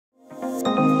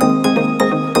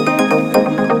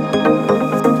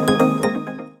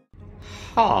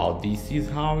This is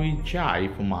Harry Jai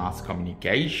from Mass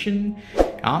Communication.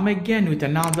 I'm again with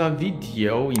another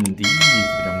video. In this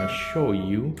video, I'm going to show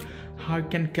you how you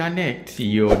can connect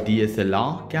your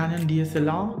DSLR, Canon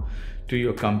DSLR, to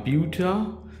your computer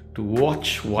to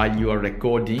watch while you are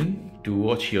recording, to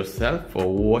watch yourself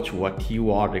or watch what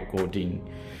you are recording.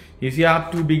 If you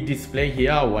have two big display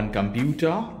here, one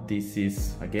computer, this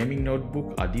is a gaming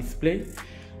notebook, a display,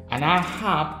 and I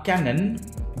have Canon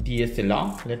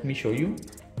DSLR. Let me show you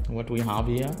what we have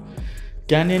here.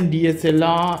 Canon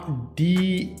DSLR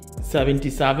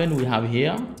D77 we have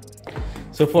here.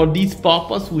 So for this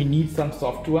purpose we need some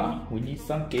software, we need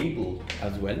some cable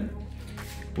as well.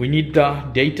 We need the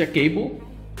data cable.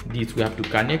 This we have to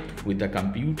connect with the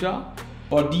computer.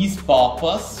 For this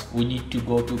purpose we need to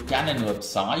go to Canon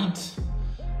website.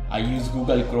 I use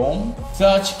Google Chrome.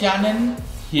 Search Canon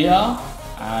here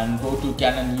and go to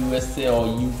Canon USA or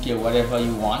UK, wherever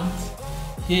you want.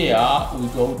 Here we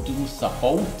go to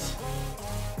support.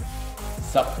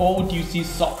 Support, you see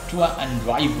software and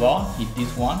driver, hit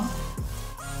this one.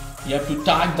 You have to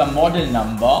type the model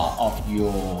number of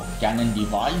your Canon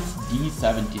device.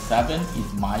 D77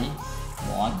 is my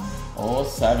one, or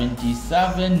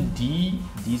 77D,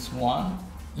 this one,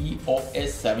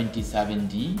 EOS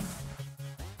 77D.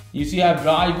 You see I have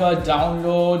driver,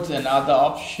 downloads, another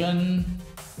option.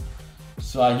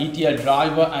 So I hit here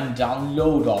driver and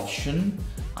download option.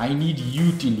 I need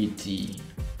utility.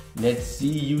 Let's see,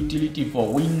 utility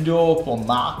for Windows, for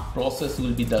Mac, process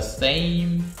will be the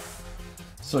same.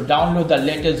 So download the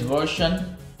latest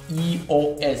version,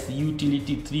 EOS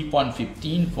utility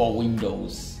 3.15 for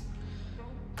Windows.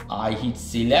 I hit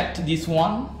select this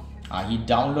one. I hit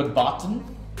download button.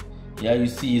 Here you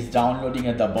see it's downloading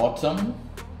at the bottom.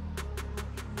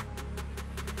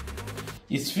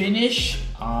 It's finished.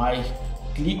 I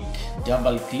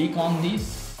double click on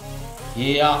this.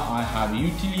 Here I have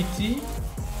utility.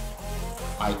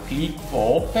 I click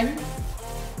for open.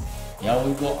 Here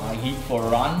we go. I hit for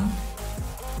run.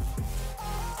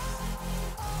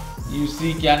 You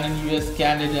see Canon US,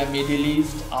 Canada, Middle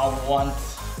East. I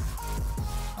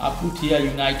put here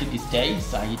United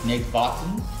States. I hit next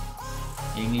button.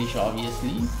 English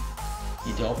obviously.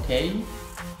 Hit OK.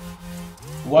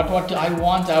 What I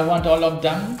want all of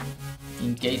them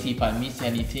in case if I miss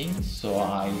anything. So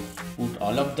I put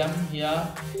all of them here.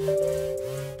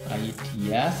 I hit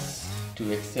yes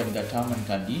to accept the term and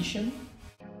condition.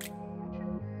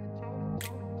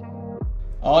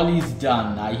 All is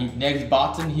done. I hit next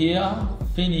button here.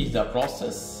 Finish the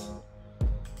process.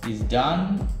 Is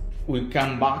done. We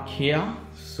come back here.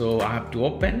 So I have to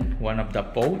open one of the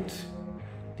ports.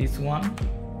 This one.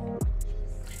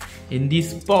 In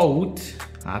this port,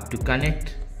 I have to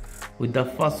connect with the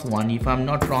first one. If I'm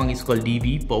not wrong, it's called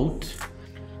DV port.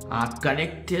 I've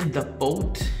connected the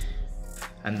port,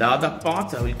 and the other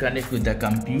parts I will connect with the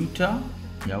computer.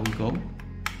 Here we go.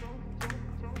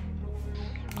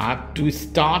 I have to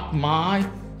start my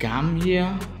cam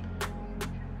here.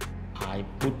 I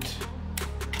put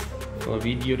for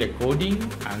video recording,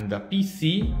 and the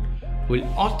PC will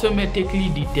automatically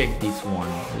detect this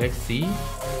one. Let's see.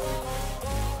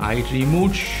 I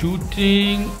remote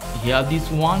shooting. Here this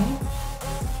one.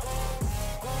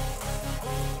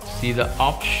 See the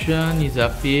option is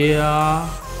up here.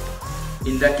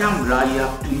 In the camera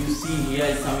you see here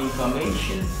is some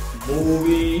information.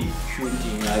 Movie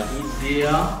shooting. I hit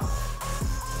there.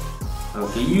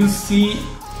 Okay, you see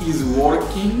is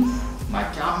working my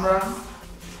camera.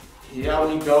 Here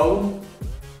we go.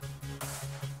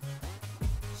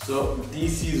 So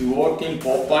this is working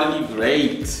properly,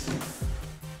 great.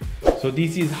 So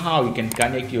this is how you can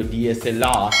connect your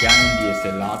DSLR, Canon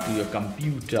DSLR, to your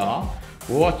computer.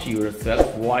 Watch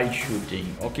yourself while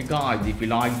shooting. Okay guys, if you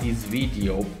like this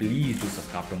video, please do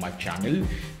subscribe to my channel.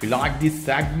 If you like this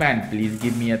segment, please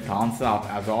give me a thumbs up.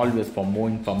 As always, for more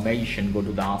information, go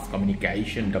to the Ask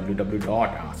Communication,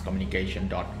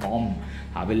 www.askcommunication.com.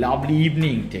 Have a lovely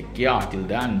evening. Take care. Till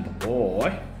then,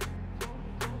 bye.